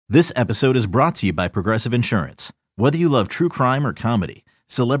This episode is brought to you by Progressive Insurance. Whether you love true crime or comedy,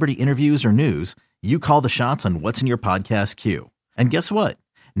 celebrity interviews or news, you call the shots on what's in your podcast queue. And guess what?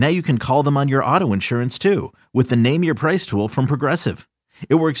 Now you can call them on your auto insurance too with the Name Your Price tool from Progressive.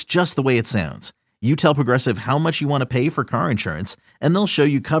 It works just the way it sounds. You tell Progressive how much you want to pay for car insurance, and they'll show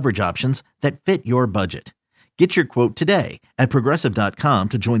you coverage options that fit your budget. Get your quote today at Progressive.com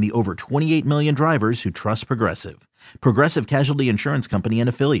to join the over 28 million drivers who trust Progressive. Progressive Casualty Insurance Company and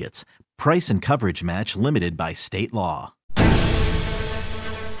Affiliates. Price and coverage match limited by state law.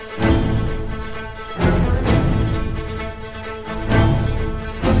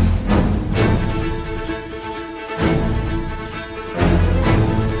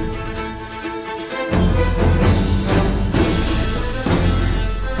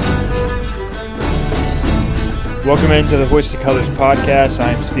 Welcome into the Hoist the Colors podcast.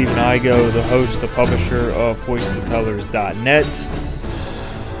 I'm Stephen Igo, the host, the publisher of HoistTheColors.net.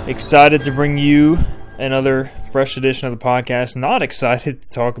 Excited to bring you another fresh edition of the podcast. Not excited to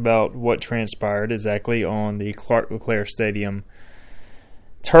talk about what transpired exactly on the Clark LeClair Stadium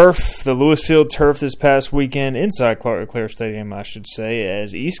turf, the Lewis Field turf this past weekend, inside Clark LeClair Stadium, I should say,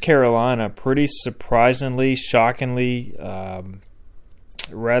 as East Carolina pretty surprisingly, shockingly,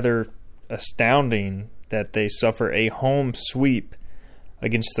 rather astounding that they suffer a home sweep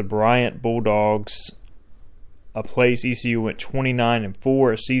against the Bryant Bulldogs, a place ECU went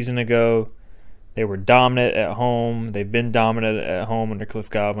 29-4 a season ago. They were dominant at home. They've been dominant at home under Cliff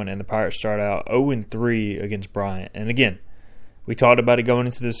Godwin, and the Pirates start out 0-3 against Bryant. And again, we talked about it going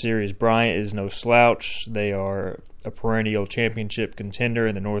into the series. Bryant is no slouch. They are a perennial championship contender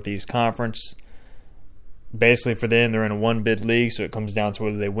in the Northeast Conference. Basically, for them, they're in a one-bid league, so it comes down to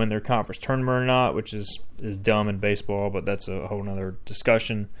whether they win their conference tournament or not, which is dumb in baseball, but that's a whole other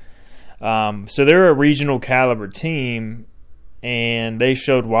discussion. So they're a regional caliber team, and they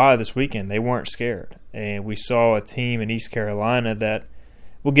showed why this weekend. They weren't scared. And we saw a team in East Carolina that,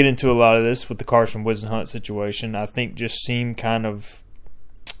 we'll get into a lot of this with the Carson Whisenhunt situation, I think just seemed kind of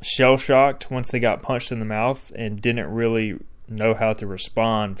shell-shocked once they got punched in the mouth and didn't really know how to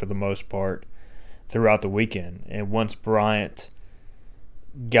respond for the most part throughout the weekend. And once Bryant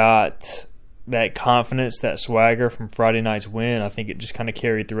got that confidence, that swagger from Friday night's win, I think it just kind of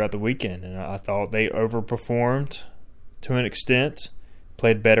carried throughout the weekend. And I thought they overperformed to an extent,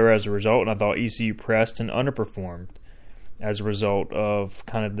 played better as a result, and I thought ECU pressed and underperformed as a result of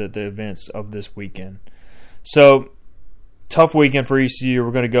kind of the events of this weekend. So, tough weekend for ECU.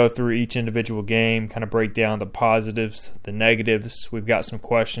 We're going to go through each individual game, kind of break down the positives, the negatives. We've got some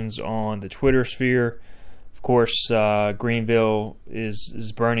questions on the Twitter sphere. Of course, Greenville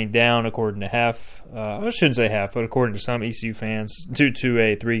is burning down according to half. I shouldn't say half, but according to some ECU fans, due to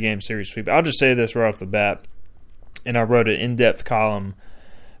a 3-game series sweep. I'll just say this right off the bat, and I wrote an in-depth column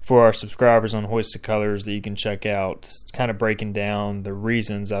for our subscribers on Hoist the Colors that you can check out. It's kind of breaking down the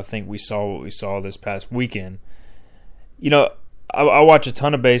reasons I think we saw what we saw this past weekend. You know, I watch a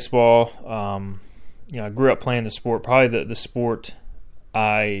ton of baseball. I grew up playing the sport, probably the sport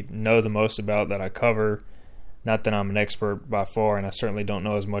I know the most about that I cover. Not that I'm an expert by far, and I certainly don't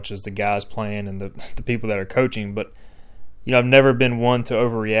know as much as the guys playing and the people that are coaching. But, I've never been one to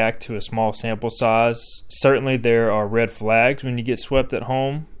overreact to a small sample size. Certainly there are red flags when you get swept at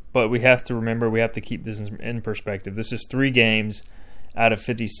home, but we have to remember, we have to keep this in perspective. This is 3 games out of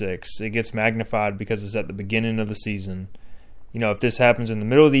 56. It gets magnified because it's at the beginning of the season. If this happens in the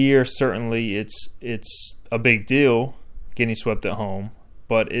middle of the year, certainly it's a big deal getting swept at home,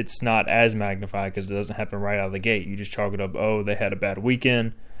 but it's not as magnified because it doesn't happen right out of the gate. You just chalk it up, they had a bad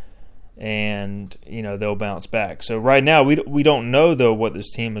weekend, and they'll bounce back. So right now we don't know though what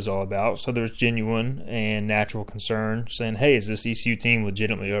this team is all about. So there's genuine and natural concern saying, hey, is this ECU team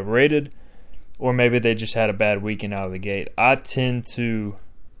legitimately overrated? Or maybe they just had a bad weekend out of the gate. I tend to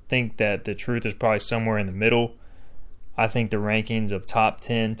think that the truth is probably somewhere in the middle. I think the rankings of top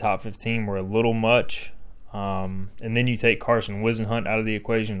 10, top 15 were a little much. And then you take Carson Whisenhunt out of the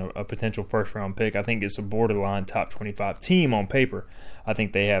equation, a potential first-round pick. I think it's a borderline top 25 team on paper. I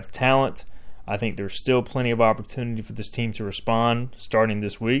think they have talent. I think there's still plenty of opportunity for this team to respond starting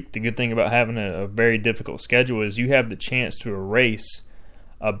this week. The good thing about having a very difficult schedule is you have the chance to erase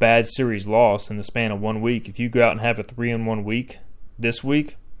a bad series loss in the span of 1 week. If you go out and have a 3-1 week this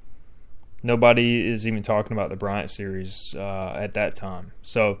week, nobody is even talking about the Bryant series at that time.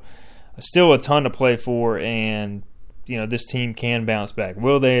 So still a ton to play for, and this team can bounce back.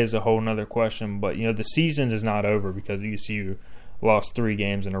 Will they is a whole nother question, but the season is not over because ECU lost 3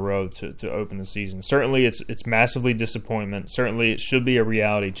 games in a row to open the season. Certainly it's massively disappointment. Certainly it should be a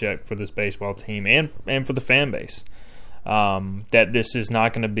reality check for this baseball team and for the fan base. that this is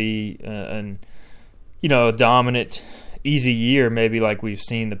not going to be a dominant, easy year, maybe like we've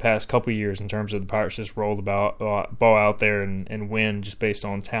seen the past couple years in terms of the Pirates just roll the ball out there and win just based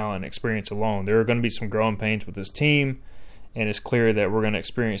on talent and experience alone. There are going to be some growing pains with this team, and it's clear that we're going to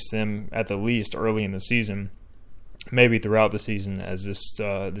experience them at the least early in the season, maybe throughout the season as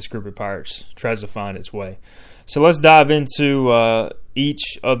this group of Pirates tries to find its way. So let's dive into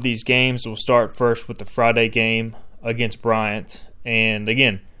each of these games. We'll start first with the Friday game against Bryant. And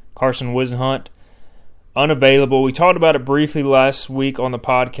again, Carson Whisenhunt, unavailable. We talked about it briefly last week on the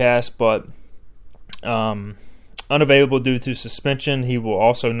podcast, but unavailable due to suspension. He will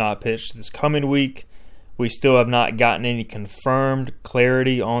also not pitch this coming week. We still have not gotten any confirmed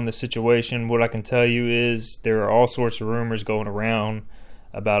clarity on the situation. What I can tell you is there are all sorts of rumors going around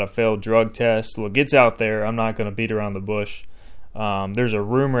about a failed drug test. Look, it's out there. I'm not going to beat around the bush. There's a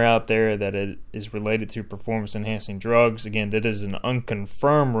rumor out there that it is related to performance-enhancing drugs. Again, that is an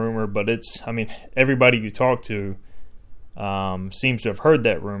unconfirmed rumor, but everybody you talk to seems to have heard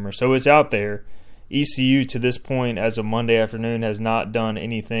that rumor. So it's out there. ECU to this point, as of Monday afternoon, has not done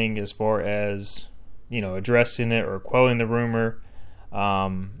anything as far as addressing it or quelling the rumor.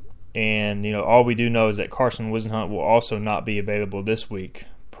 And all we do know is that Carson Whisenhunt will also not be available this week,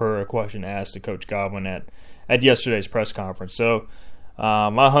 per a question asked to Coach Godwin at yesterday's press conference. So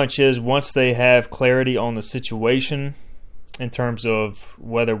my hunch is once they have clarity on the situation in terms of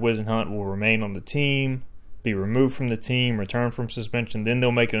whether Whisenhunt will remain on the team, be removed from the team, return from suspension, then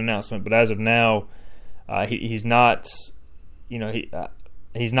they'll make an announcement. But as of now, he's not,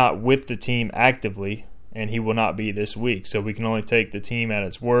 he's not with the team actively, and he will not be this week. So we can only take the team at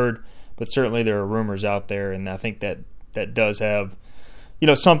its word. But certainly there are rumors out there, and I think that does have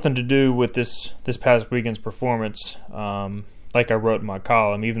something to do with this past weekend's performance. Like I wrote in my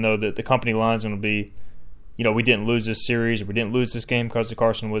column, even though the company line's going to be, we didn't lose this series or we didn't lose this game because of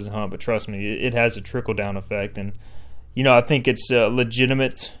Carson Whisenhunt, but trust me, it has a trickle-down effect. And, I think it's a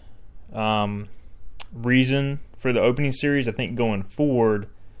legitimate reason for the opening series. I think going forward,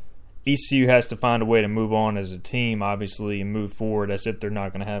 ECU has to find a way to move on as a team, obviously, and move forward as if they're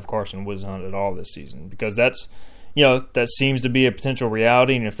not going to have Carson Whisenhunt at all this season, because that's that seems to be a potential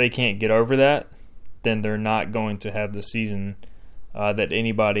reality, and if they can't get over that, then they're not going to have the season that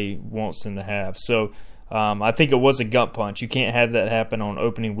anybody wants them to have. So I think it was a gut punch. You can't have that happen on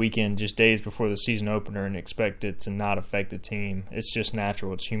opening weekend just days before the season opener and expect it to not affect the team. It's just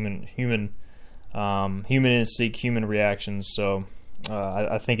natural. It's human instinct, human reactions. So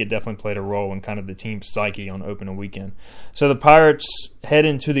I think it definitely played a role in kind of the team's psyche on opening weekend. So the Pirates head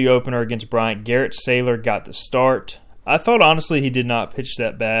into the opener against Bryant. Garrett Saylor got the start. I thought, honestly, he did not pitch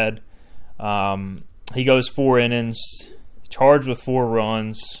that bad. He goes 4 innings, charged with 4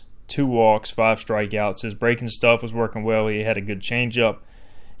 runs, 2 walks, 5 strikeouts. His breaking stuff was working well. He had a good changeup.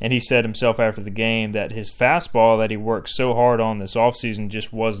 And he said himself after the game that his fastball that he worked so hard on this offseason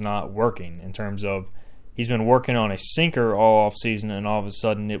just was not working in terms of he's been working on a sinker all offseason, and all of a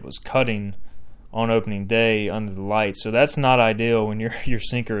sudden it was cutting on opening day under the lights. So that's not ideal when your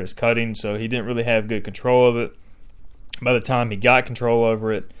sinker is cutting. So he didn't really have good control of it. By the time he got control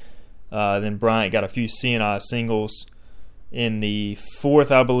over it, then Bryant got a few CNI singles. In the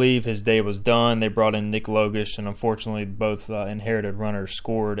 4th, I believe, his day was done. They brought in Nick Logish, and unfortunately both inherited runners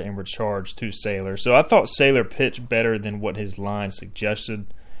scored and were charged to Saylor. So I thought Saylor pitched better than what his line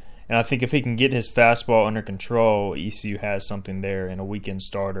suggested. And I think if he can get his fastball under control, ECU has something there in a weekend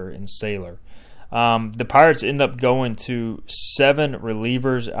starter in Saylor. The Pirates end up going to 7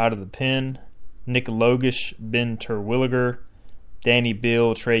 relievers out of the pen. Nick Logish, Ben Terwilliger, Danny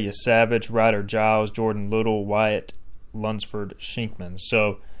Bill, Trey Yesavage, Ryder Giles, Jordan Little, Wyatt Lunsford, Shinkman.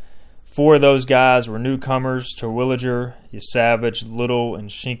 So 4 of those guys were newcomers. Terwilliger, Yesavage, Little, and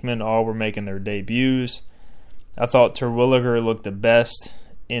Shinkman all were making their debuts. I thought Terwilliger looked the best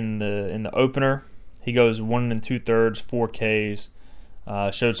in the opener. He goes 1 2/3, 4 Ks,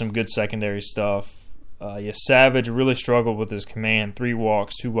 showed some good secondary stuff. Savage really struggled with his command, 3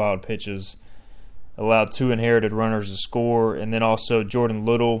 walks, 2 wild pitches, allowed 2 inherited runners to score, and then also Jordan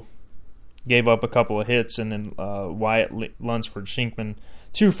Little gave up a couple of hits, and then Wyatt Lunsford Shinkman,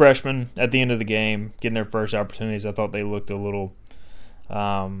 2 freshmen at the end of the game, getting their first opportunities. I thought they looked a little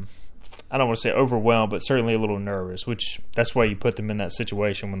I don't want to say overwhelmed, but certainly a little nervous, which that's why you put them in that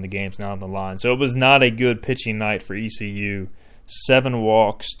situation when the game's not on the line. So it was not a good pitching night for ECU. 7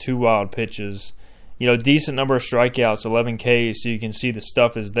 walks, 2 wild pitches, decent number of strikeouts, 11 Ks, so you can see the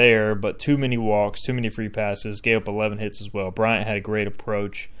stuff is there, but too many walks, too many free passes, gave up 11 hits as well. Bryant had a great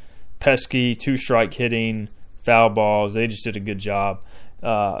approach. Pesky, 2-strike hitting, foul balls. They just did a good job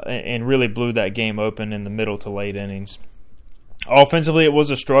and really blew that game open in the middle to late innings. Offensively, it was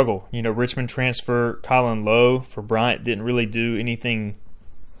a struggle. Richmond transfer Colin Lowe for Bryant didn't really do anything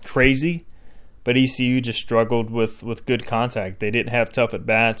crazy, but ECU just struggled with good contact. They didn't have tough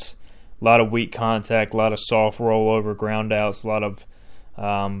at-bats, a lot of weak contact, a lot of soft rollover, ground outs, a lot of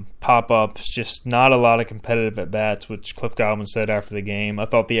pop-ups, just not a lot of competitive at-bats, which Cliff Godwin said after the game. I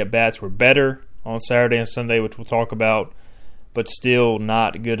thought the at-bats were better on Saturday and Sunday, which we'll talk about, but still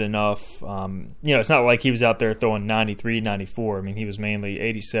not good enough. It's not like he was out there throwing 93, 94. I mean, he was mainly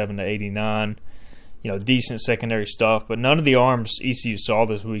 87 to 89, decent secondary stuff. But none of the arms ECU saw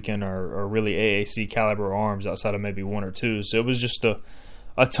this weekend are really AAC caliber arms outside of maybe one or two. So it was just a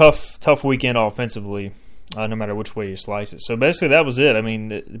tough weekend offensively, no matter which way you slice it. So basically that was it. I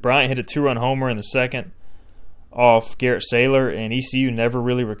mean, Bryant hit a 2-run homer in the second off Garrett Saylor, and ECU never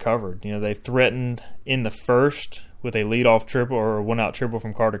really recovered. They threatened in the first with a leadoff triple or a one-out triple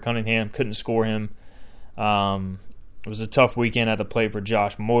from Carter Cunningham. Couldn't score him. It was a tough weekend at the plate for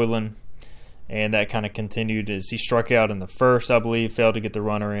Josh Moylan, and that kind of continued as he struck out in the first, I believe, failed to get the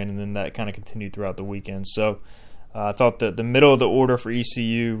runner in, and then that kind of continued throughout the weekend. So I thought that the middle of the order for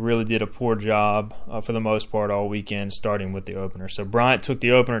ECU really did a poor job for the most part all weekend, starting with the opener. So Bryant took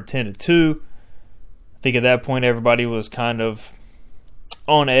the opener 10-2. I think at that point everybody was kind of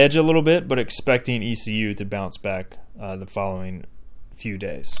on edge a little bit, but expecting ECU to bounce back the following few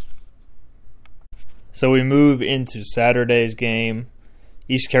days. So we move into Saturday's game.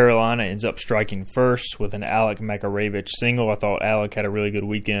 East Carolina ends up striking first with an Alec Makarevich single. I thought Alec had a really good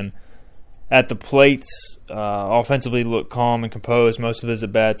weekend at the plate. Offensively looked calm and composed. Most of his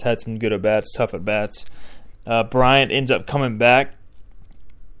at-bats had some good at-bats, tough at-bats. Bryant ends up coming back,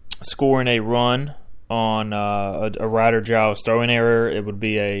 scoring a run on a Ryder Giles throwing error. It would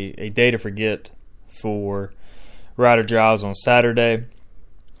be a day to forget for Ryder Giles on Saturday.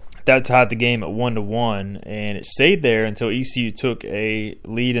 That tied the game at 1-1, and it stayed there until ECU took a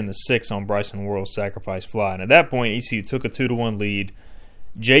lead in the sixth on Bryson Worrell's sacrifice fly. And at that point, ECU took a 2-1 lead.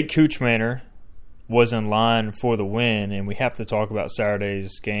 Jake Kuchmaner was in line for the win, and we have to talk about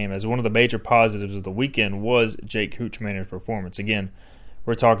Saturday's game as one of the major positives of the weekend was Jake Kuchmaner's performance. Again,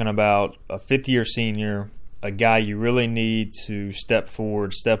 we're talking about a fifth-year senior, a guy you really need to step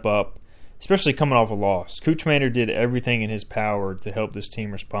forward, step up, especially coming off a loss. Kuchmaner did everything in his power to help this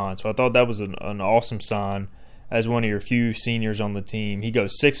team respond. So I thought that was an awesome sign as one of your few seniors on the team. He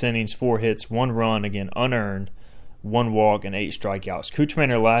goes 6 innings, 4 hits, 1 run, again, unearned, 1 walk, and 8 strikeouts.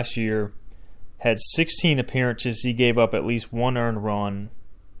 Kuchmaner last year had 16 appearances. He gave up at least 1 earned run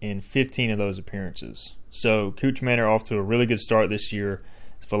in 15 of those appearances. So Kuchmaner off to a really good start this year.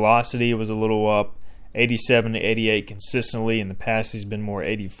 His velocity was a little up. 87 to 88 consistently. In the past, he's been more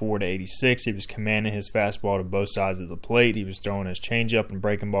 84 to 86. He was commanding his fastball to both sides of the plate. He was throwing his changeup and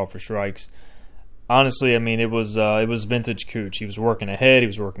breaking ball for strikes. Honestly, I mean, it was vintage Cooch. He was working ahead. He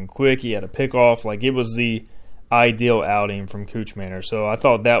was working quick. He had a pickoff. Like, it was the ideal outing from Kuchmaner. So I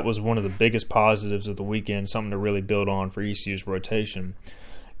thought that was one of the biggest positives of the weekend, something to really build on for ECU's rotation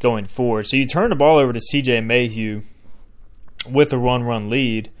going forward. So you turn the ball over to C.J. Mayhew with a 1-run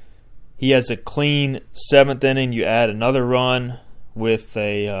lead. He has a clean 7th inning. You add another run with you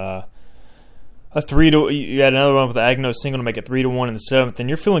add another run with the Agno single to make it 3-1 in the 7th, and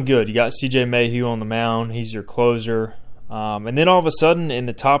you're feeling good. You got C.J. Mayhew on the mound. He's your closer. And then all of a sudden, in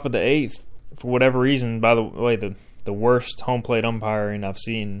the top of the 8th, for whatever reason, by the way, the worst home plate umpiring I've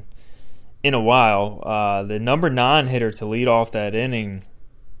seen in a while, the number 9 hitter to lead off that inning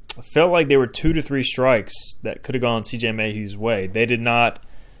felt like there were 2 to 3 strikes that could have gone C.J. Mayhew's way. They did not.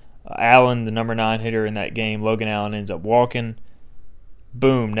 Allen, the number 9 hitter in that game, Logan Allen ends up walking.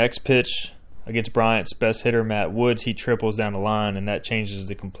 Boom, next pitch against Bryant's best hitter, Matt Woods. He triples down the line, and that changes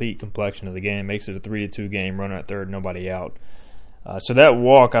the complete complexion of the game. Makes it a 3-2 game, runner at third, nobody out. So that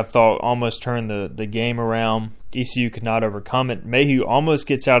walk, I thought, almost turned the game around. ECU could not overcome it. Mayhew almost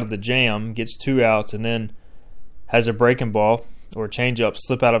gets out of the jam, gets 2 outs, and then has a breaking ball or a changeup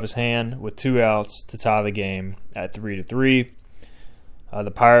slip out of his hand with 2 outs to tie the game at 3-3. The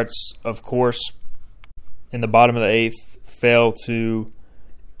Pirates, of course, in the bottom of the 8th, fail to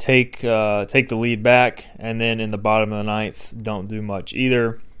take the lead back, and then in the bottom of the 9th, don't do much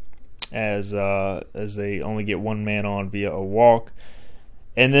either, as they only get 1 man on via a walk.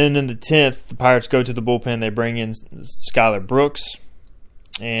 And then in the 10th, the Pirates go to the bullpen. They bring in Skylar Brooks,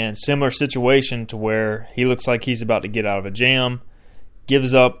 and similar situation to where he looks like he's about to get out of a jam,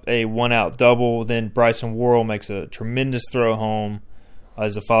 gives up a 1-out double. Then Bryson Worrell makes a tremendous throw home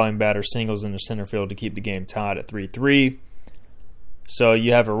as the following batter singles in the center field to keep the game tied at 3-3. So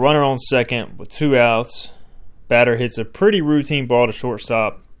you have a runner on second with 2 outs. Batter hits a pretty routine ball to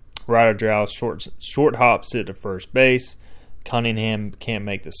shortstop. Ryder Giles short hops it to first base. Cunningham can't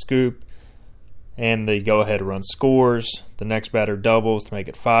make the scoop, and the go-ahead run scores. The next batter doubles to make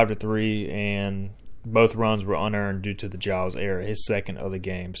it 5-3, and both runs were unearned due to the Giles error, his second of the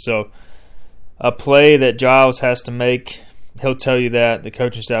game. So a play that Giles has to make, he'll tell you that. The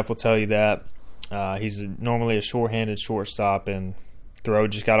coaching staff will tell you that. He's normally a short-handed shortstop, and throw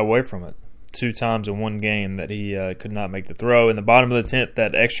just got away from it. 2 times in one game that he could not make the throw. In the bottom of the 10th,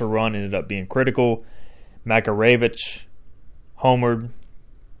 that extra run ended up being critical. Makarevich homered,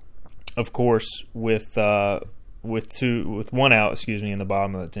 of course, with 1 out, in the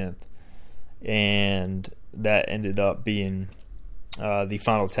bottom of the 10th, and that ended up being the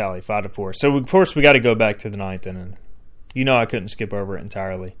final tally, 5-4. So of course we got to go back to the 9th inning. I couldn't skip over it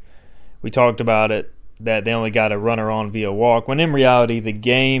entirely. We talked about it, that they only got a runner on via walk, when in reality the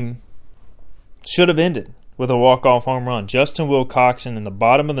game should have ended with a walk-off home run. Justin Wilcoxon in the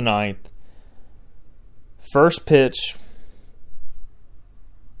bottom of the 9th, first pitch.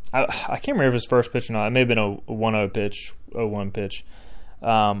 I can't remember if it was first pitch or not. It may have been a 1-0 pitch, 0-1 pitch.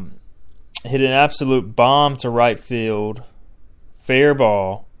 Hit an absolute bomb to right field, fair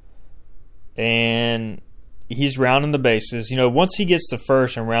ball, and he's rounding the bases. Once he gets to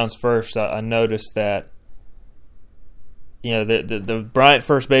first and rounds first, I noticed that the Bryant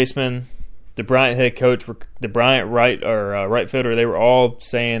first baseman, the Bryant head coach, the Bryant right fielder, they were all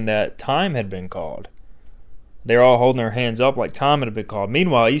saying that time had been called. They're all holding their hands up like time had been called.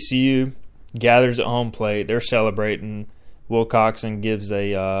 Meanwhile, ECU gathers at home plate. They're celebrating. Wilcoxon gives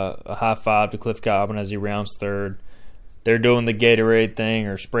a high five to Cliff Godwin as he rounds third. They're doing the Gatorade thing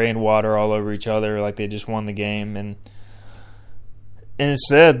or spraying water all over each other like they just won the game. And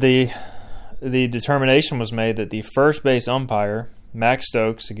instead, the determination was made that the first base umpire, Mac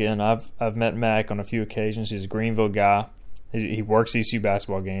Stokes, again, I've met Mac on a few occasions. He's a Greenville guy. He works ECU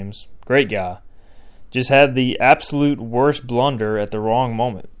basketball games. Great guy. Just had the absolute worst blunder at the wrong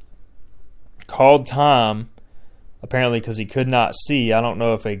moment. Called time, apparently because he could not see. I don't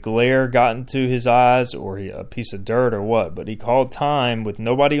know if a glare got into his eyes or a piece of dirt or what, but he called time with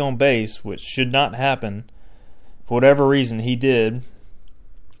nobody on base, which should not happen. For whatever reason, he did,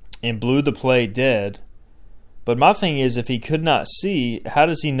 and blew the play dead. But my thing is, if he could not see, how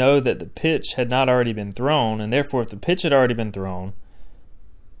does he know that the pitch had not already been thrown? And therefore, if the pitch had already been thrown,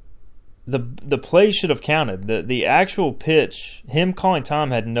 the play should have counted. The actual pitch, him calling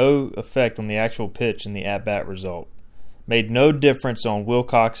time had no effect on the actual pitch and the at-bat result. Made no difference on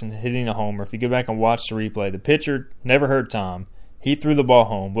Wilcoxon hitting a homer. If you go back and watch the replay, the pitcher never heard time. He threw the ball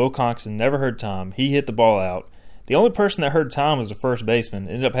home. Wilcoxon never heard time. He hit the ball out. The only person that heard time was the first baseman.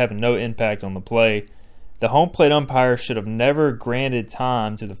 It ended up having no impact on the play. The home plate umpire should have never granted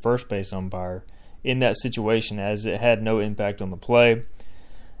time to the first base umpire in that situation, as it had no impact on the play.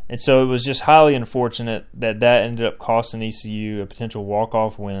 And so it was just highly unfortunate that ended up costing ECU a potential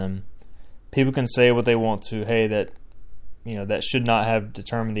walk-off win. People can say what they want to. Hey, that should not have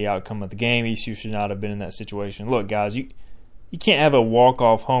determined the outcome of the game. ECU should not have been in that situation. Look, guys, you can't have a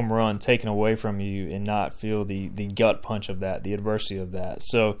walk-off home run taken away from you and not feel the gut punch of that, the adversity of that.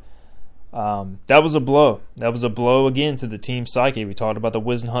 So that was a blow. That was a blow again to the team psyche. We talked about the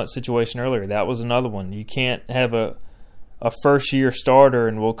Whisenhunt situation earlier. That was another one. You can't have a first-year starter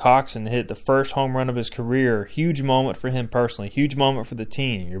and Wilcoxon hit the first home run of his career. Huge moment for him personally. Huge moment for the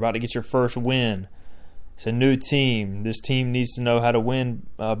team. You're about to get your first win. It's a new team. This team needs to know how to win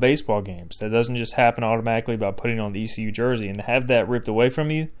baseball games. That doesn't just happen automatically by putting on the ECU jersey. And to have that ripped away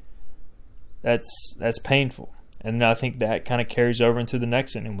from you, that's painful. And I think that kind of carries over into the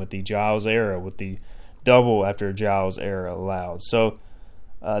next inning with the Giles era, with the double after Giles era allowed. So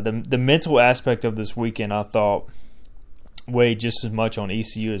the mental aspect of this weekend, I thought, weighed just as much on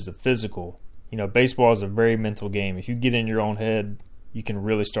ECU as the physical. Baseball is a very mental game. If you get in your own head, you can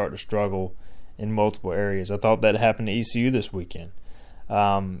really start to struggle in multiple areas. I thought that happened to ECU this weekend.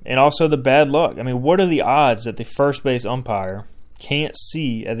 And also the bad luck. I mean, what are the odds that the first base umpire can't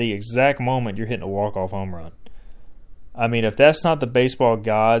see at the exact moment you're hitting a walk-off home run? I mean, if that's not the baseball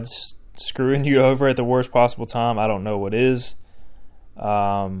gods screwing you over at the worst possible time, I don't know what is.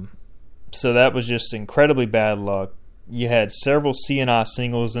 So that was just incredibly bad luck. You had several CNI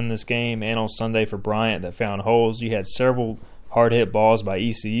singles in this game and on Sunday for Bryant that found holes. You had several hard-hit balls by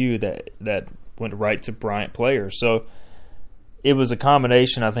ECU that went right to Bryant players. So it was a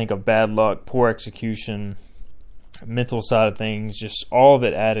combination, I think, of bad luck, poor execution, mental side of things, just all of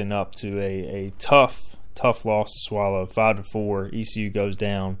it adding up to a tough loss to swallow. 5-4, ECU goes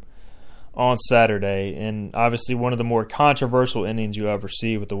down on Saturday, and obviously one of the more controversial innings you ever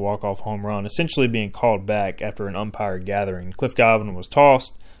see with the walk-off home run, essentially being called back after an umpire gathering. Cliff Godwin was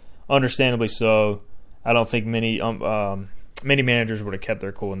tossed, understandably so. I don't think many many managers would have kept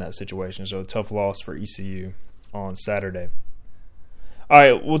their cool in that situation. So a tough loss for ECU on Saturday. All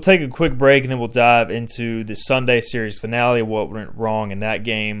right, we'll take a quick break, and then we'll dive into the Sunday series finale, what went wrong in that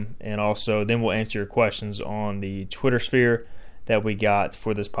game, and also then we'll answer your questions on the Twitter sphere that we got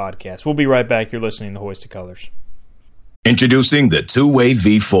for this podcast. We'll be right back. You're listening to Hoist the Colors. Introducing the Two-Way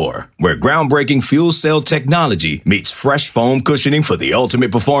V4, where groundbreaking fuel cell technology meets fresh foam cushioning for the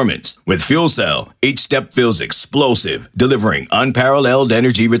ultimate performance. With fuel cell, each step feels explosive, delivering unparalleled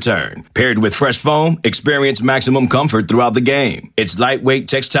energy return. Paired with fresh foam, experience maximum comfort throughout the game. Its lightweight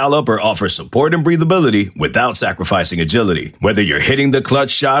textile upper offers support and breathability without sacrificing agility. Whether you're hitting the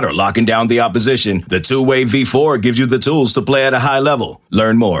clutch shot or locking down the opposition, the Two-Way V4 gives you the tools to play at a high level.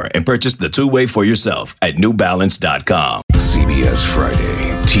 Learn more and purchase the Two-Way for yourself at newbalance.com. CBS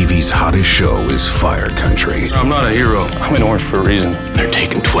Friday. TV's hottest show is Fire Country. I'm not a hero. I'm in orange for a reason. They're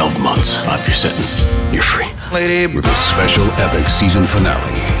taking 12 months off your sentence. You're free. Lady. With a special epic season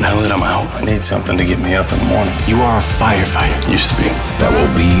finale. Now that I'm out, I need something to get me up in the morning. You are a firefighter. Used to be. That will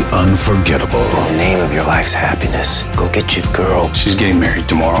be unforgettable. In the name of your life's happiness, go get your girl. She's getting married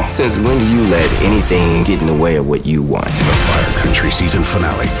tomorrow. Says, when do you let anything get in the way of what you want? The Fire Country season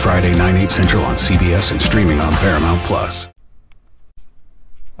finale. Friday, 9/8 Central on CBS and streaming on Paramount+. All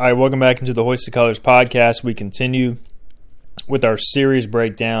right, welcome back into the Hoist the Colors podcast. We continue with our series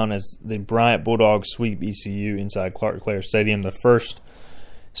breakdown as the Bryant Bulldogs sweep ECU inside Clark-LeClair Stadium. The first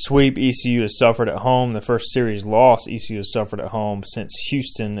sweep ECU has suffered at home. The first series loss ECU has suffered at home since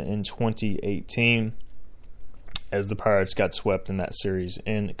Houston in 2018, as the Pirates got swept in that series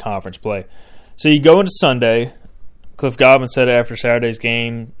in conference play. So you go into Sunday. Cliff Godwin said after Saturday's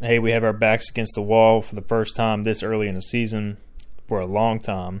game, hey, we have our backs against the wall for the first time this early in the season for a long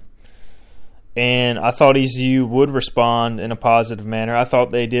time. And I thought ECU would respond in a positive manner. I thought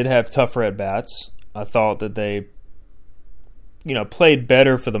they did have tougher at-bats. I thought that they, played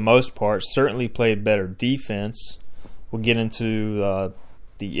better for the most part, certainly played better defense. We'll get into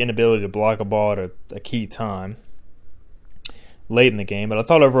the inability to block a ball at a key time late in the game. But I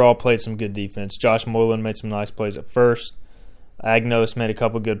thought overall played some good defense. Josh Moylan made some nice plays at first. Agnos made a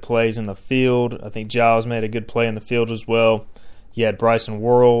couple good plays in the field. I think Giles made a good play in the field as well. You had Bryson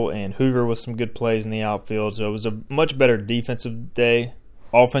Worrell and Hoover with some good plays in the outfield. So it was a much better defensive day.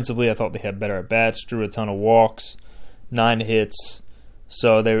 Offensively, I thought they had better at-bats, drew a ton of walks, 9 hits.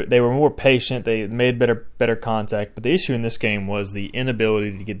 So they were more patient. They made better contact. But the issue in this game was the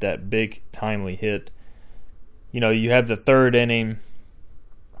inability to get that big, timely hit. You have the third inning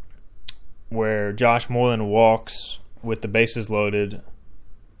where Josh Moylan walks with the bases loaded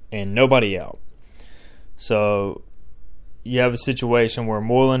and nobody out. So you have a situation where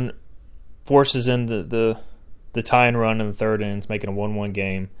Moylan forces in the tie-in run in the third inning, making a 1-1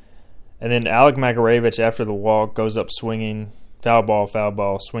 game. And then Alec Makarevich, after the walk, goes up swinging, foul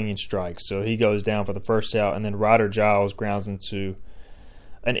ball, swinging strikes. So he goes down for the first out, and then Ryder Giles grounds into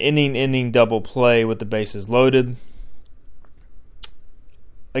an inning double play with the bases loaded.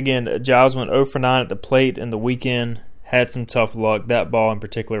 Again, Giles went 0 for 9 at the plate in the weekend. Had some tough luck. That ball in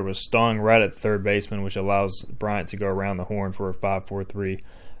particular was stung right at the third baseman, which allows Bryant to go around the horn for a 5-4-3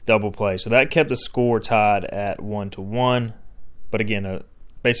 double play. So that kept the score tied at 1-1. But again, a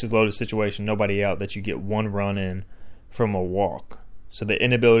bases loaded situation, nobody out, that you get one run in from a walk. So the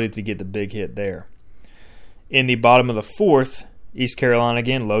inability to get the big hit there. In the bottom of the fourth, East Carolina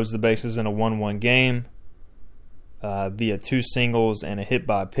again loads the bases in a 1-1 game via 2 singles and a hit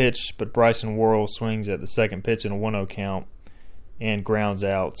by pitch, but Bryson Worrell swings at the second pitch in a 1-0 count and grounds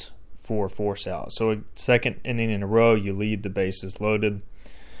out for a force out. So a second inning in a row, you lead the bases loaded.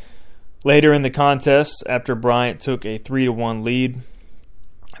 Later in the contest, after Bryant took a 3-1 lead,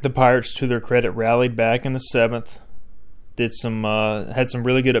 the Pirates, to their credit, rallied back in the 7th. Had some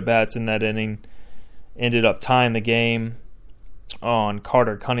really good at-bats in that inning. Ended up tying the game on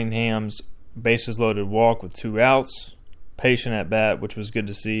Carter Cunningham's bases-loaded walk with 2 outs. Patient at-bat, which was good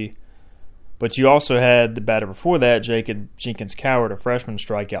to see. But you also had the batter before that, Jacob Jenkins-Coward, a freshman,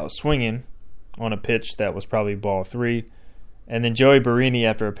 strikeout swinging on a pitch that was probably ball 3. And then Joey Barini,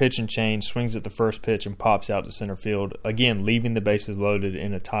 after a pitch and change, swings at the first pitch and pops out to center field, again leaving the bases loaded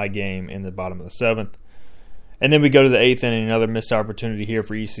in a tie game in the bottom of the 7th. And then we go to the 8th inning, another missed opportunity here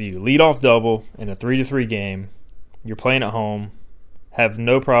for ECU. Leadoff double in a 3-3 game. You're playing at home. Have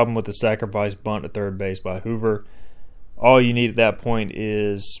no problem with the sacrifice bunt at third base by Hoover. All you need at that point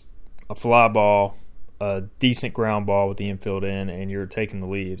is a fly ball, a decent ground ball with the infield in, and you're taking the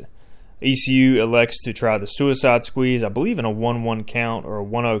lead. ECU elects to try the suicide squeeze, I believe in a 1-1 count or a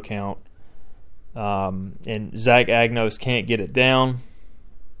 1-0 count. And Zach Agnos can't get it down.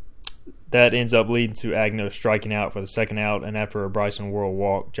 that ends up leading to Agnew striking out for the second out, and after a Bryson Worrell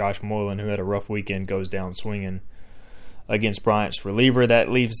walk, Josh Moylan, who had a rough weekend, goes down swinging against Bryant's reliever.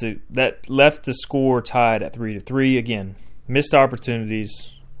 That left the score tied at 3-3. Again, missed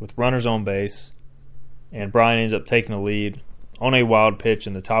opportunities with runners on base, and Bryant ends up taking the lead on a wild pitch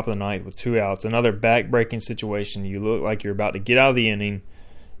in the top of the ninth with 2 outs. Another back-breaking situation. You look like you're about to get out of the inning.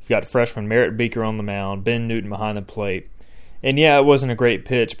 You've got freshman Merritt Beaker on the mound, Ben Newton behind the plate. And yeah, it wasn't a great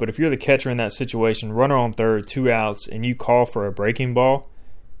pitch, but if you're the catcher in that situation, runner on third, 2 outs, and you call for a breaking ball,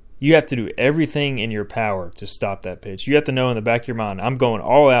 you have to do everything in your power to stop that pitch. You have to know in the back of your mind, I'm going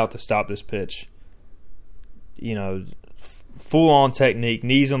all out to stop this pitch. You know, full-on technique,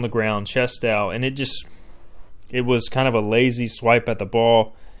 knees on the ground, chest out, and it was kind of a lazy swipe at the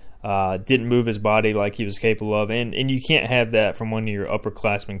ball. Didn't move his body like he was capable of, and you can't have that from one of your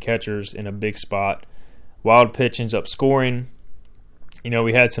upperclassmen catchers in a big spot. Wild pitch ends up scoring. You know,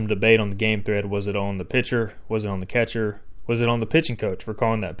 we had some debate on the game thread. Was it on the pitcher? Was it on the catcher? Was it on the pitching coach for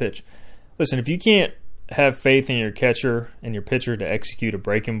calling that pitch? Listen, if you can't have faith in your catcher and your pitcher to execute a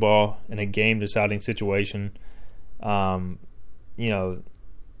breaking ball in a game-deciding situation, you know,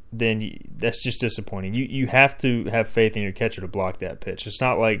 then that's just disappointing. You have to have faith in your catcher to block that pitch. It's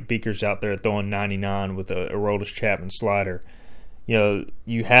not like Beaker's out there throwing 99 with a Aroldis Chapman slider. You know,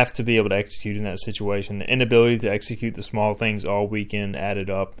 you have to be able to execute in that situation. The inability to execute the small things all weekend added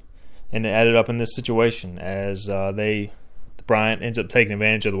up, and it added up in this situation as Bryant ends up taking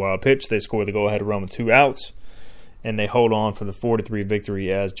advantage of the wild pitch. They score the go-ahead run with 2 outs, and they hold on for the 4-3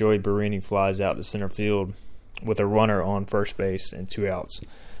 victory as Joey Barini flies out to center field with a runner on first base and 2 outs.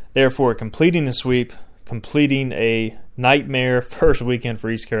 Therefore, completing the sweep, completing a nightmare first weekend for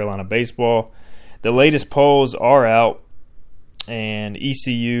East Carolina baseball. The latest polls are out, and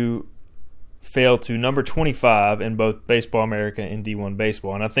ECU fell to number 25 in both Baseball America and D1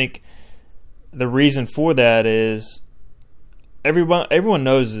 Baseball. And I think the reason for that is everyone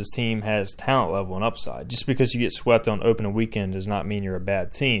knows this team has talent level and upside. Just because you get swept on opening weekend does not mean you're a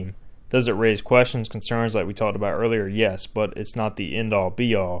bad team. Does it raise questions, concerns like we talked about earlier? Yes, but it's not the end-all,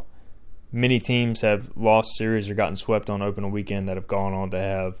 be-all. Many teams have lost series or gotten swept on opening weekend that have gone on to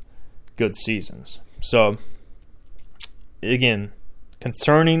have good seasons. So, again,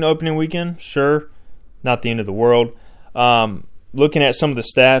 concerning opening weekend, sure, not the end of the world. Looking at some of the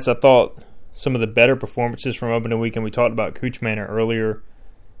stats, I thought some of the better performances from opening weekend. We talked about Cooch Manor earlier.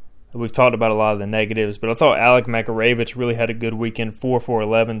 We've talked about a lot of the negatives, but I thought Alec Makarevich really had a good weekend.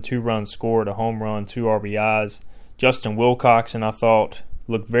 4-for-11, 2 runs scored, a home run, 2 RBIs. Justin Wilcoxon, I thought,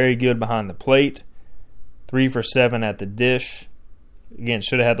 looked very good behind the plate. 3-for-7 at the dish. Again,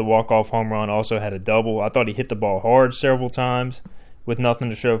 should have had the walk-off home run, also had a double. I thought he hit the ball hard several times with nothing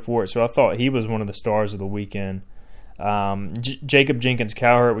to show for it, so I thought he was one of the stars of the weekend. Jacob Jenkins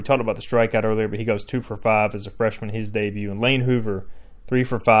Cowherd, we talked about the strikeout earlier, but he goes 2-for-5 as a freshman, his debut. And Lane Hoover,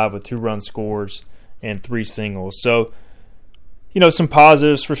 3-for-5 with 2 run scores and 3 singles. So, you know, some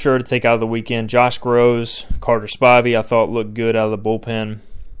positives for sure to take out of the weekend. Josh Groves, Carter Spivey, I thought looked good out of the bullpen.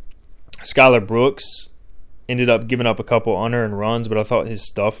 Skylar Brooks ended up giving up a couple unearned runs, but I thought his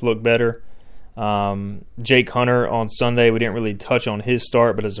stuff looked better. Jake Hunter on Sunday, we didn't really touch on his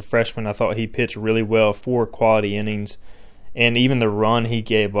start, but as a freshman, I thought he pitched really well, 4 quality innings. And even the run he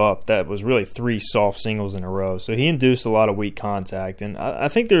gave up, that was really 3 soft singles in a row. So he induced a lot of weak contact. And I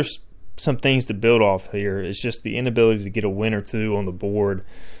think there's some things to build off here. It's just the inability to get a win or two on the board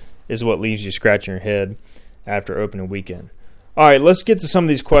is what leaves you scratching your head after opening weekend. All right, let's get to some of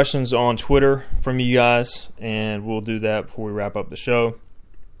these questions on Twitter from you guys, and we'll do that before we wrap up the show.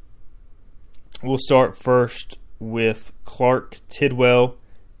 We'll start first with Clark Tidwell.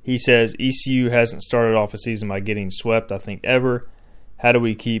 He says, ECU hasn't started off a season by getting swept, I think, ever. How do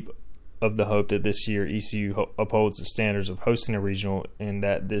we keep of the hope that this year ECU upholds the standards of hosting a regional and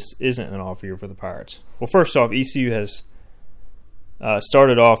that this isn't an off year for the Pirates? Well, first off, ECU has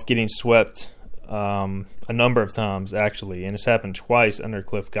started off getting swept a number of times, actually, and it's happened twice under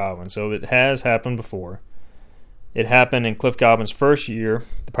Cliff Godwin. So it has happened before. It happened in Cliff Godwin's first year.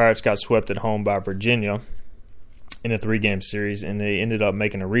 The Pirates got swept at home by Virginia in a 3-game series, and they ended up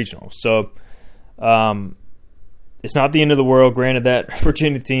making a regional. So it's not the end of the world. Granted, that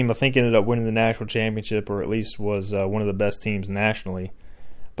Virginia team, I think, ended up winning the national championship, or at least was one of the best teams nationally.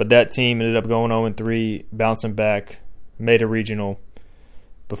 But that team ended up going 0-3, bouncing back, made a regional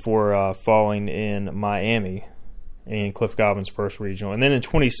before falling in Miami in Cliff Godwin's first regional. And then in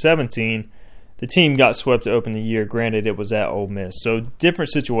 2017, the team got swept to open the year. Granted, it was at Ole Miss. So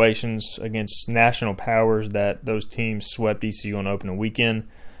different situations against national powers that those teams swept ECU on opening weekend.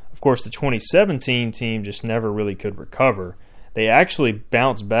 Of course, the 2017 team just never really could recover. They actually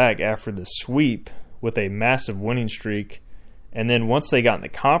bounced back after the sweep with a massive winning streak. And then once they got into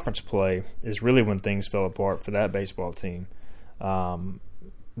conference play is really when things fell apart for that baseball team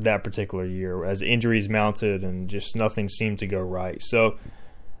that particular year, as injuries mounted and just nothing seemed to go right. So,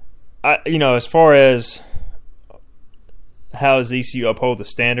 as far as how does ECU uphold the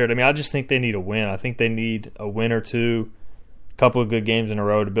standard, I mean, I just think they need a win. I think they need a win or two, a couple of good games in a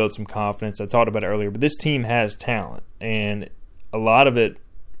row to build some confidence. I talked about it earlier, but this team has talent, and a lot of it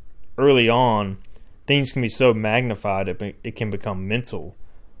early on, things can be so magnified it can become mental.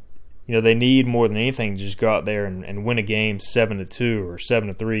 They need more than anything to just go out there and win a game 7-2 or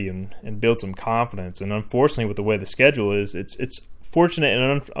 7-3 and build some confidence. And unfortunately, with the way the schedule is, it's fortunate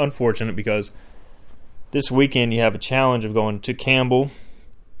and unfortunate because this weekend you have a challenge of going to Campbell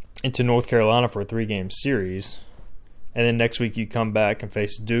and to North Carolina for a 3-game series. And then next week you come back and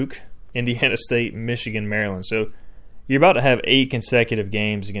face Duke, Indiana State, Michigan, Maryland. So you're about to have 8 consecutive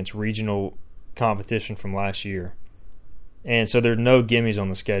games against regional competition from last year. And so there are no gimmies on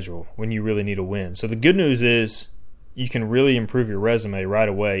the schedule when you really need a win. So the good news is you can really improve your resume right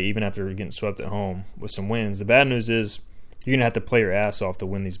away, even after getting swept at home with some wins. The bad news is you're going to have to play your ass off to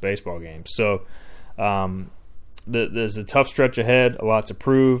win these baseball games. So there's a tough stretch ahead, a lot to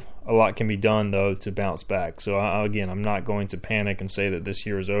prove. A lot can be done, though, to bounce back. So, again, I'm not going to panic and say that this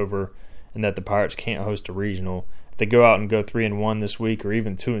year is over and that the Pirates can't host a regional. If they go out and go 3-1 this week or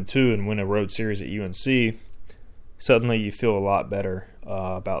even 2-2 and win a road series at UNC, suddenly you feel a lot better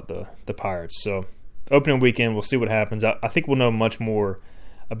about the Pirates. So opening weekend, we'll see what happens. I think we'll know much more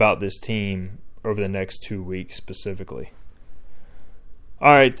about this team over the next 2 weeks specifically.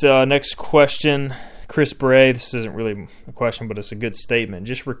 All right, next question. Chris Bray, this isn't really a question, but it's a good statement.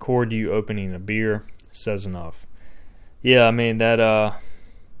 Just record you opening a beer says enough. Yeah, I mean, that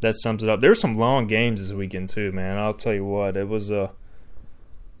sums it up. There were some long games this weekend too, man. I'll tell you what, it was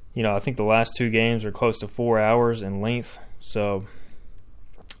I think the last 2 games are close to 4 hours in length. So,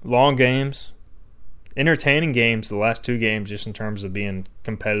 long games, entertaining games, the last 2 games, just in terms of being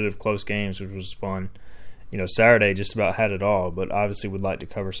competitive, close games, which was fun. Saturday just about had it all, but obviously would like to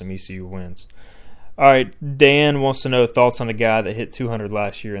cover some ECU wins. All right, Dan wants to know thoughts on a guy that hit 200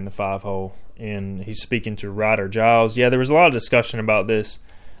 last year in the 5-hole, and he's speaking to Ryder Giles. Yeah, there was a lot of discussion about this.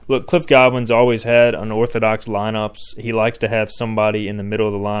 Look, Cliff Godwin's always had unorthodox lineups. He likes to have somebody in the middle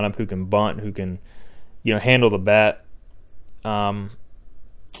of the lineup who can bunt, who can, handle the bat. I'm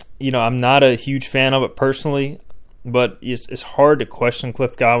not a huge fan of it personally, but it's hard to question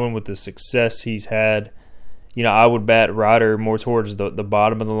Cliff Godwin with the success he's had. I would bat Ryder more towards the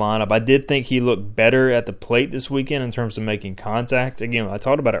bottom of the lineup. I did think he looked better at the plate this weekend in terms of making contact. Again, I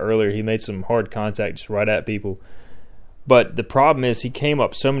talked about it earlier. He made some hard contact just right at people. But the problem is he came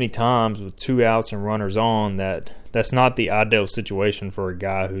up so many times with 2 outs and runners on that's not the ideal situation for a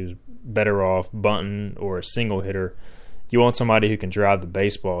guy who's better off bunting or a single hitter. You want somebody who can drive the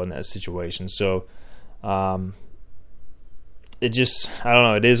baseball in that situation. So, it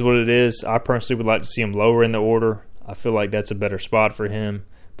is what it is. I personally would like to see him lower in the order. I feel like that's a better spot for him.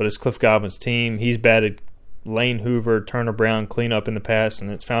 But it's Cliff Godwin's team. He's batted Lane Hoover, Turner Brown cleanup in the past, and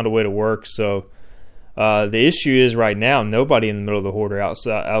it's found a way to work. So the issue is right now nobody in the middle of the order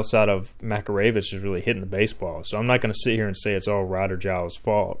outside of Makaravich is really hitting the baseball. So I'm not going to sit here and say it's all Ryder Giles'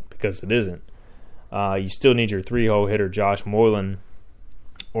 fault because it isn't. You still need your 3-hole hitter Josh Moylan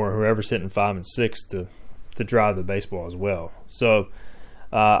or whoever's hitting 5 and 6 to drive the baseball as well. So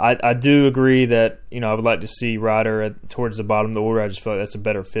I do agree that I would like to see Ryder towards the bottom of the order. I just feel like that's a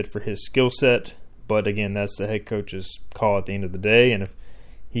better fit for his skill set. But again, that's the head coach's call at the end of the day, and if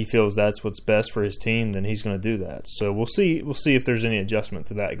he feels that's what's best for his team, then he's going to do that. So we'll see if there's any adjustment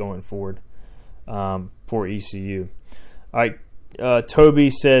to that going forward for ECU. All right, Toby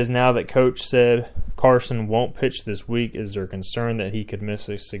says, now that Coach said Carson won't pitch this week, is there concern that he could miss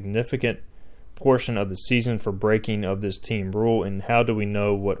a significant portion of the season for breaking of this team rule, and how do we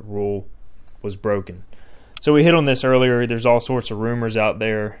know what rule was broken? So we hit on this earlier. There's all sorts of rumors out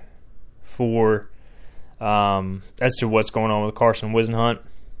there for as to what's going on with Carson Whisenhunt.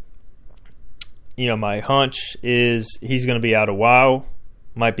 My hunch is he's going to be out a while,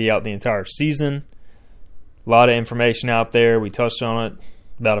 might be out the entire season. A lot of information out there. We touched on it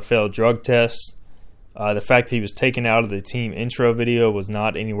about a failed drug test. The fact that he was taken out of the team intro video, was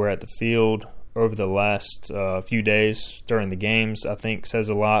not anywhere at the field over the last few days during the games, I think says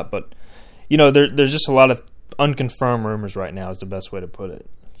a lot. But, there's just a lot of unconfirmed rumors right now is the best way to put it.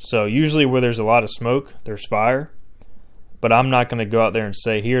 So usually where there's a lot of smoke, there's fire. But I'm not going to go out there and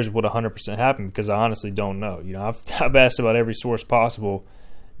say, here's what 100% happened, because I honestly don't know. I've asked about every source possible.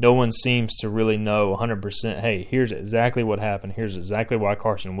 no one seems to really know 100%, hey, here's exactly what happened. Here's exactly why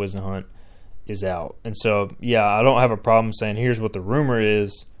Carson Whisenhunt is out. And so, yeah, I don't have a problem saying here's what the rumor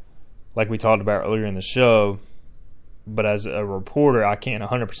is, like we talked about earlier in the show. But as a reporter, I can't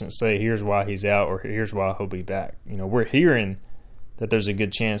 100% say here's why he's out or here's why he'll be back. We're hearing that there's a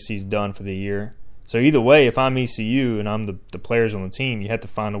good chance he's done for the year. So either way, if I'm ECU and I'm the players on the team, you have to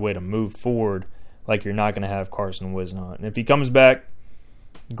find a way to move forward like you're not going to have Carson Whisenhunt. And if he comes back,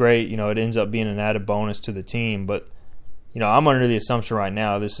 great. It ends up being an added bonus to the team. But, I'm under the assumption right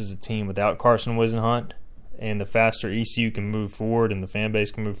now this is a team without Carson Whisenhunt, and the faster ECU can move forward and the fan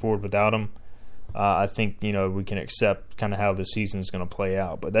base can move forward without him, I think, we can accept kind of how the season is going to play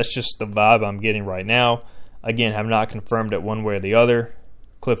out. But that's just the vibe I'm getting right now. Again, have not confirmed it one way or the other.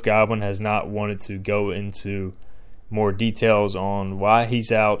 Cliff Godwin has not wanted to go into more details on why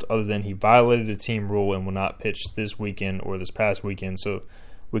he's out, other than he violated a team rule and will not pitch this weekend or this past weekend. So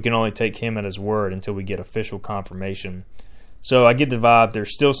we can only take him at his word until we get official confirmation. So I get the vibe.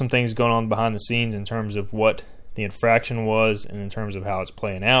 There's still some things going on behind the scenes in terms of what the infraction was and in terms of how it's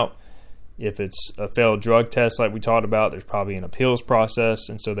playing out. If it's a failed drug test like we talked about, there's probably an appeals process,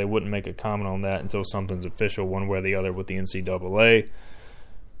 and so they wouldn't make a comment on that until something's official one way or the other with the NCAA.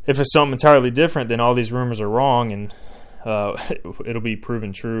 If it's something entirely different, then all these rumors are wrong, and it'll be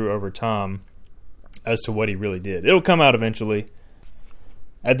proven true over time as to what he really did. It'll come out eventually.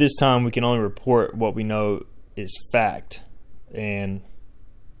 At this time, we can only report what we know is fact, and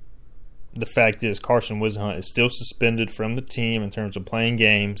the fact is Carson Whisenhunt is still suspended from the team in terms of playing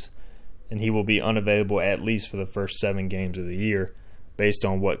games, and he will be unavailable at least for the first 7 games of the year based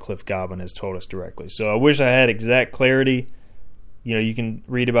on what Cliff Godwin has told us directly. So I wish I had exact clarity. You can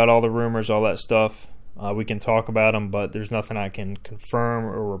read about all the rumors, all that stuff. We can talk about them, but there's nothing I can confirm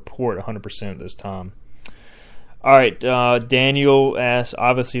or report 100% at this time. All right, Daniel asks,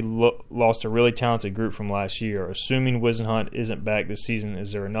 obviously lost a really talented group from last year. Assuming Whisenhunt isn't back this season,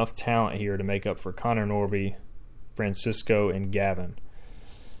 is there enough talent here to make up for Connor Norby, Francisco, and Gavin?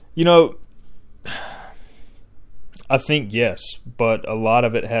 I think yes, but a lot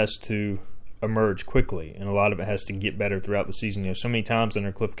of it has to emerge quickly, and a lot of it has to get better throughout the season. So many times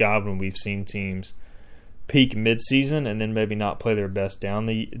under Cliff Godwin, we've seen teams peak mid-season and then maybe not play their best down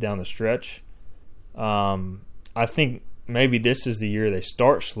the stretch. I think maybe this is the year they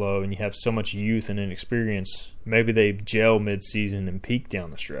start slow, and you have so much youth and inexperience. Maybe they gel mid-season and peak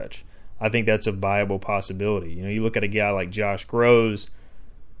down the stretch. I think that's a viable possibility. You look at a guy like Josh Groves.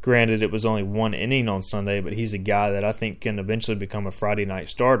 Granted, it was only 1 inning on Sunday, but he's a guy that I think can eventually become a Friday night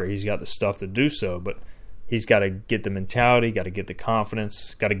starter. He's got the stuff to do so, but he's got to get the mentality, got to get the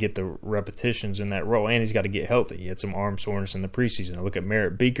confidence, got to get the repetitions in that role, and he's got to get healthy. He had some arm soreness in the preseason. I look at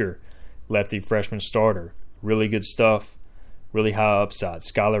Merritt Beaker, lefty freshman starter. Really good stuff, really high upside.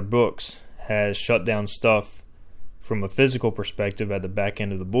 Skylar Brooks has shut down stuff from a physical perspective at the back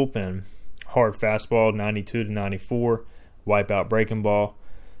end of the bullpen. Hard fastball, 92 to 94, wipeout breaking ball.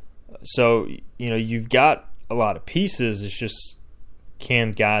 So, you've got a lot of pieces. It's just,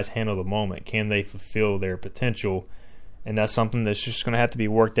 can guys handle the moment? Can they fulfill their potential? And that's something that's just going to have to be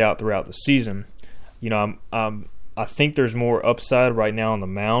worked out throughout the season. I think there's more upside right now on the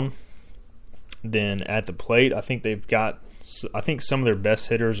mound than at the plate. I think some of their best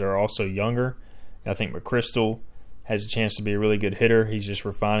hitters are also younger. I think McChrystal has a chance to be a really good hitter. He's just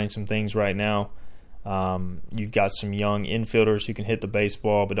refining some things right now. You've got some young infielders who can hit the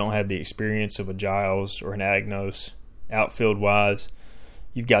baseball but don't have the experience of a Giles or an Agnos outfield-wise.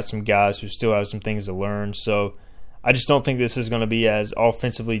 You've got some guys who still have some things to learn. So I just don't think this is going to be as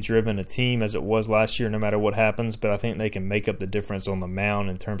offensively driven a team as it was last year no matter what happens, but I think they can make up the difference on the mound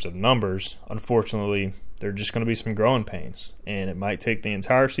in terms of numbers. Unfortunately, there are just going to be some growing pains, and it might take the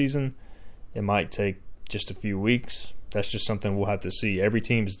entire season. It might take just a few weeks. That's just something we'll have to see. Every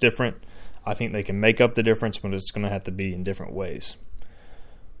team is different. I think they can make up the difference, but it's going to have to be in different ways.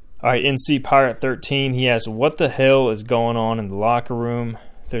 All right, NC Pirate 13, he asks, what the hell is going on in the locker room?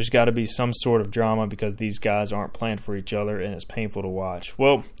 There's got to be some sort of drama because these guys aren't playing for each other, and it's painful to watch.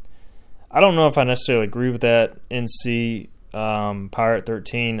 Well, I don't know if I necessarily agree with that, NC Pirate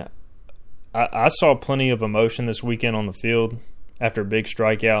 13. I saw plenty of emotion this weekend on the field after big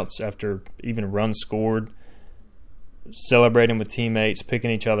strikeouts, after even runs scored, celebrating with teammates, picking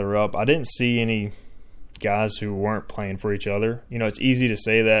each other up. I didn't see any guys who weren't playing for each other. It's easy to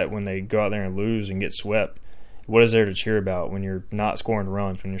say that when they go out there and lose and get swept. What is there to cheer about when you're not scoring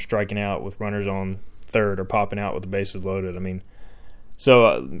runs, when you're striking out with runners on third or popping out with the bases loaded?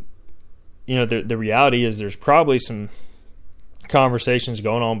 The reality is there's probably some conversations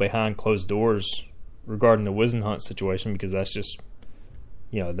going on behind closed doors regarding the Whisenhunt situation, because that's just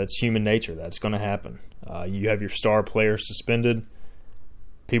that's human nature. That's going to happen. You have your star players suspended.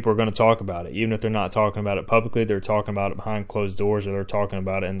 People are going to talk about it. Even if they're not talking about it publicly, they're talking about it behind closed doors, or they're talking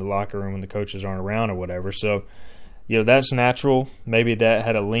about it in the locker room when the coaches aren't around or whatever. So, that's natural. Maybe that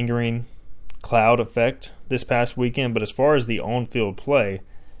had a lingering cloud effect this past weekend. But as far as the on-field play,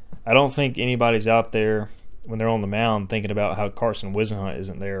 I don't think anybody's out there when they're on the mound thinking about how Carson Whisenhunt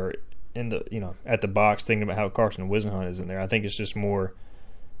isn't there at the box, thinking about how Carson Whisenhunt isn't there. I think it's just more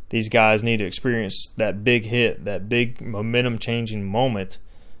these guys need to experience that big hit, that big momentum-changing moment.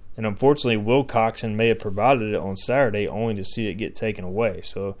 And unfortunately, Will Coxon may have provided it on Saturday only to see it get taken away.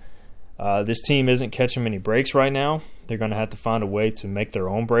 So this team isn't catching many breaks right now. They're going to have to find a way to make their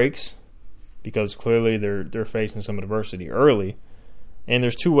own breaks because clearly they're facing some adversity early. And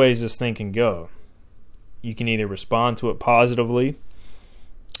there's two ways this thing can go. You can either respond to it positively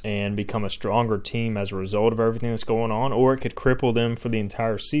and become a stronger team as a result of everything that's going on, or it could cripple them for the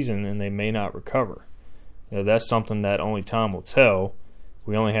entire season and they may not recover. That's something that only time will tell.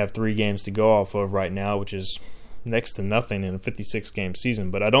 We only have 3 games to go off of right now, which is next to nothing in a 56-game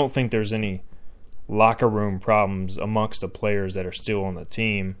season. But I don't think there's any locker room problems amongst the players that are still on the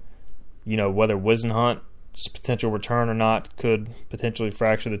team. Whether Whisenhunt's potential return or not could potentially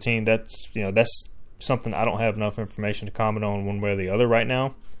fracture the team. That's something I don't have enough information to comment on one way or the other right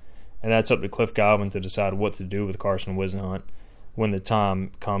now. And that's up to Cliff Godwin to decide what to do with Carson Whisenhunt when the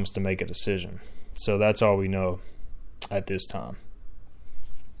time comes to make a decision. So that's all we know at this time.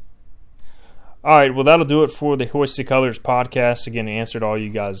 All right, well, that'll do it for the Hoist the Colors podcast. Again, answered all you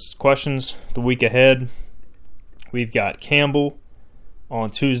guys' questions. The week ahead, we've got Campbell on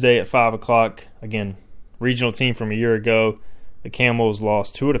Tuesday at 5 o'clock. Again, regional team from a year ago. The Camels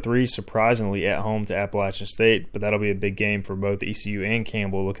lost 2 out of 3, surprisingly, at home to Appalachian State, but that'll be a big game for both ECU and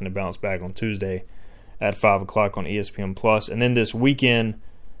Campbell, looking to bounce back on Tuesday at 5 o'clock on ESPN+. And then this weekend,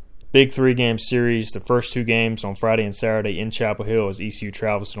 big 3-game series, the first 2 games on Friday and Saturday in Chapel Hill as ECU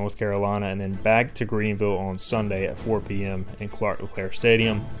travels to North Carolina, and then back to Greenville on Sunday at 4 p.m. in Clark LeClaire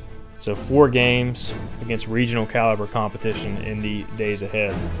Stadium. So 4 games against regional caliber competition in the days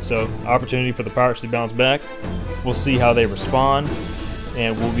ahead. So opportunity for the Pirates to bounce back. We'll see how they respond,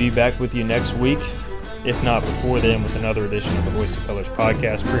 and we'll be back with you next week, if not before then, with another edition of the Hoist the Colors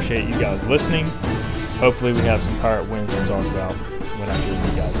podcast. Appreciate you guys listening. Hopefully we have some Pirate wins to talk about when I join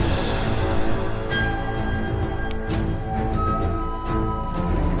you guys.